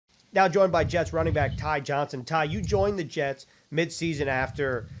now joined by Jets running back Ty Johnson. Ty, you joined the Jets midseason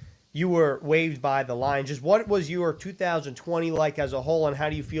after you were waived by the Lions. Just what was your 2020 like as a whole, and how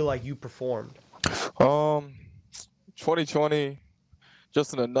do you feel like you performed? Um, 2020,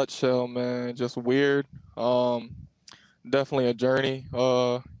 just in a nutshell, man, just weird. Definitely a journey.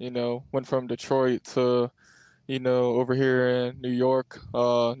 Went from Detroit to, over here in New York,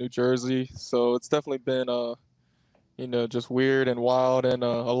 New Jersey. So it's definitely been just weird and wild and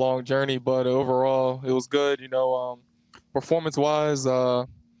a long journey. But overall, it was good. Performance wise,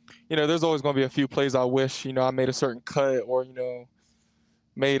 there's always going to be a few plays I wish, I made a certain cut or,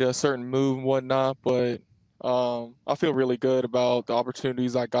 made a certain move and whatnot. But I feel really good about the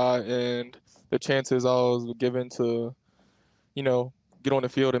opportunities I got and the chances I was given to, you know, get on the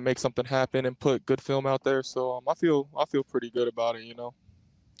field and make something happen and put good film out there. So I feel pretty good about it.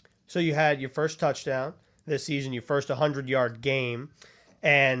 So you had your first touchdown this season, your first 100-yard game,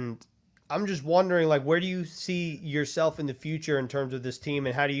 and I'm just wondering, like, where do you see yourself in the future in terms of this team,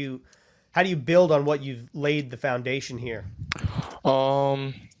 and how do you build on what you've laid the foundation here?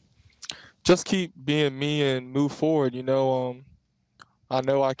 Um, just keep being me and move forward. I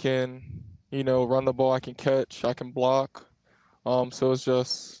know I can, run the ball, I can catch, I can block. So it's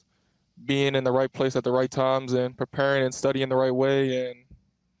just being in the right place at the right times and preparing and studying the right way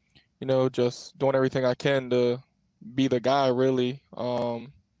and just doing everything I can to be the guy really.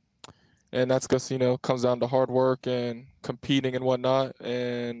 And that's just comes down to hard work and competing and whatnot,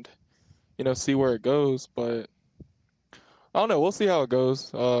 and see where it goes. But I don't know. We'll see how it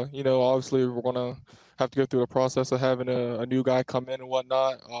goes. Obviously we're gonna have to go through the process of having a new guy come in and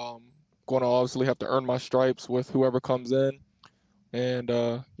whatnot. Going to obviously have to earn my stripes with whoever comes in. And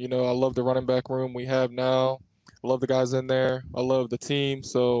I love the running back room we have now. I love the guys in there. I love the team.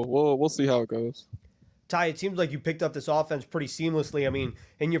 So we'll see how it goes. Ty, it seems like you picked up this offense pretty seamlessly. I mean,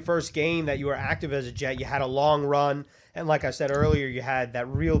 in your first game that you were active as a Jet, you had a long run. And like I said earlier, you had that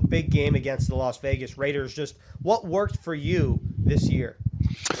real big game against the Las Vegas Raiders. Just what worked for you this year?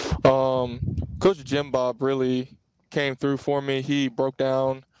 Coach Jim Bob really came through for me. He broke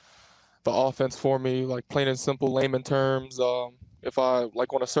down the offense for me, like plain and simple, layman terms. If I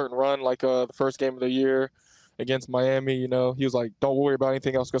like on a certain run, like the first game of the year against Miami, he was like, "Don't worry about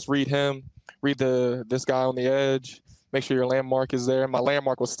anything else. Just read him, read this guy on the edge. Make sure your landmark is there." My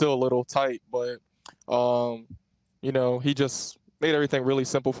landmark was still a little tight, but um, he just made everything really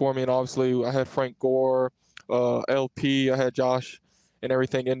simple for me. And obviously, I had Frank Gore, LP, I had Josh, and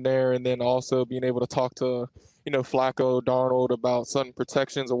everything in there, and then also being able to talk to Flacco, Darnold about sudden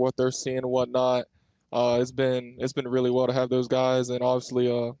protections or what they're seeing and whatnot. It's been really well to have those guys, and obviously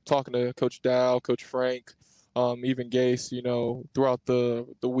talking to Coach Dow, Coach Frank, even Gase, throughout the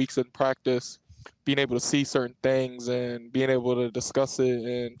weeks in practice, being able to see certain things and being able to discuss it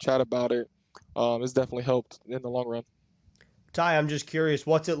and chat about it, it's definitely helped in the long run. Ty, I'm just curious,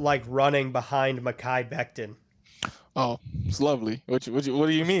 what's it like running behind Makai Becton? Oh, it's lovely. What do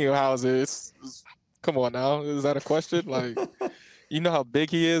you mean? How is it? Come on now, is that a question? Like, you know how big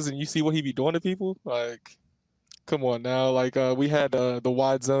he is, and you see what he be doing to people. Like, come on now. Like, we had the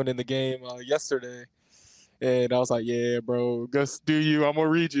wide zone in the game yesterday, and I was like, yeah, bro, just do you. I'm gonna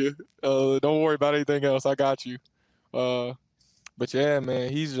read you. Don't worry about anything else. I got you. Uh, but yeah,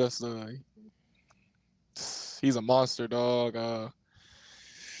 man, he's a monster, dog. I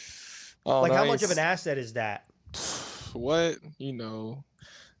don't Like, know. how much of an asset is that? What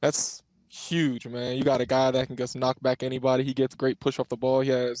that's huge, man. You got a guy that can just knock back anybody. He gets great push off the ball. He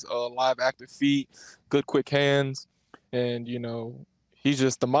has live active feet, good quick hands, and he's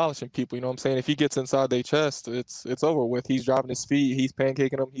just demolishing people. You know what I'm saying? If he gets inside their chest, it's over with. He's driving his feet. He's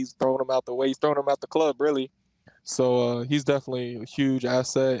pancaking them. He's throwing them out the way. He's throwing them out the club, really. So he's definitely a huge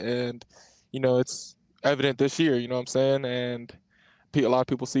asset, and it's evident this year. You know what I'm saying? And a lot of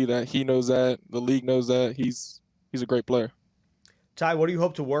people see that. He knows that. The league knows that. He's a great player. Ty, what do you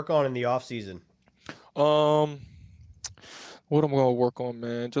hope to work on in the offseason? Um, what I'm gonna work on,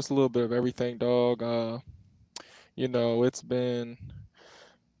 man? Just a little bit of everything, dog. It's been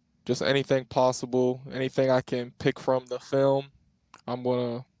just anything possible, anything I can pick from the film. I'm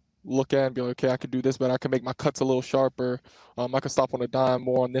gonna look at and be like, okay, I can do this, but I can make my cuts a little sharper. I can stop on a dime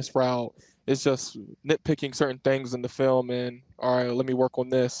more on this route. It's just nitpicking certain things in the film, and all right, let me work on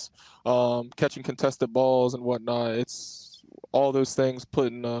this. Catching contested balls and whatnot. It's all those things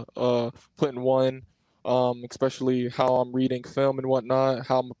put in one. Especially how I'm reading film and whatnot,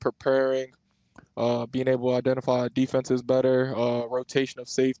 how I'm preparing, being able to identify defenses better, rotation of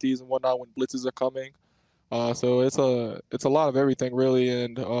safeties and whatnot when blitzes are coming. So it's a lot of everything really,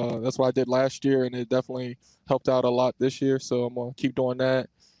 and that's what I did last year, and it definitely helped out a lot this year. So I'm gonna keep doing that,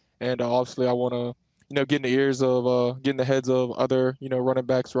 and obviously I want to get in the ears of get in the heads of other running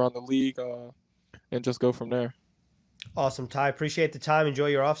backs around the league, and just go from there. Awesome, Ty. Appreciate the time. Enjoy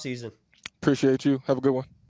your off season. Appreciate you. Have a good one.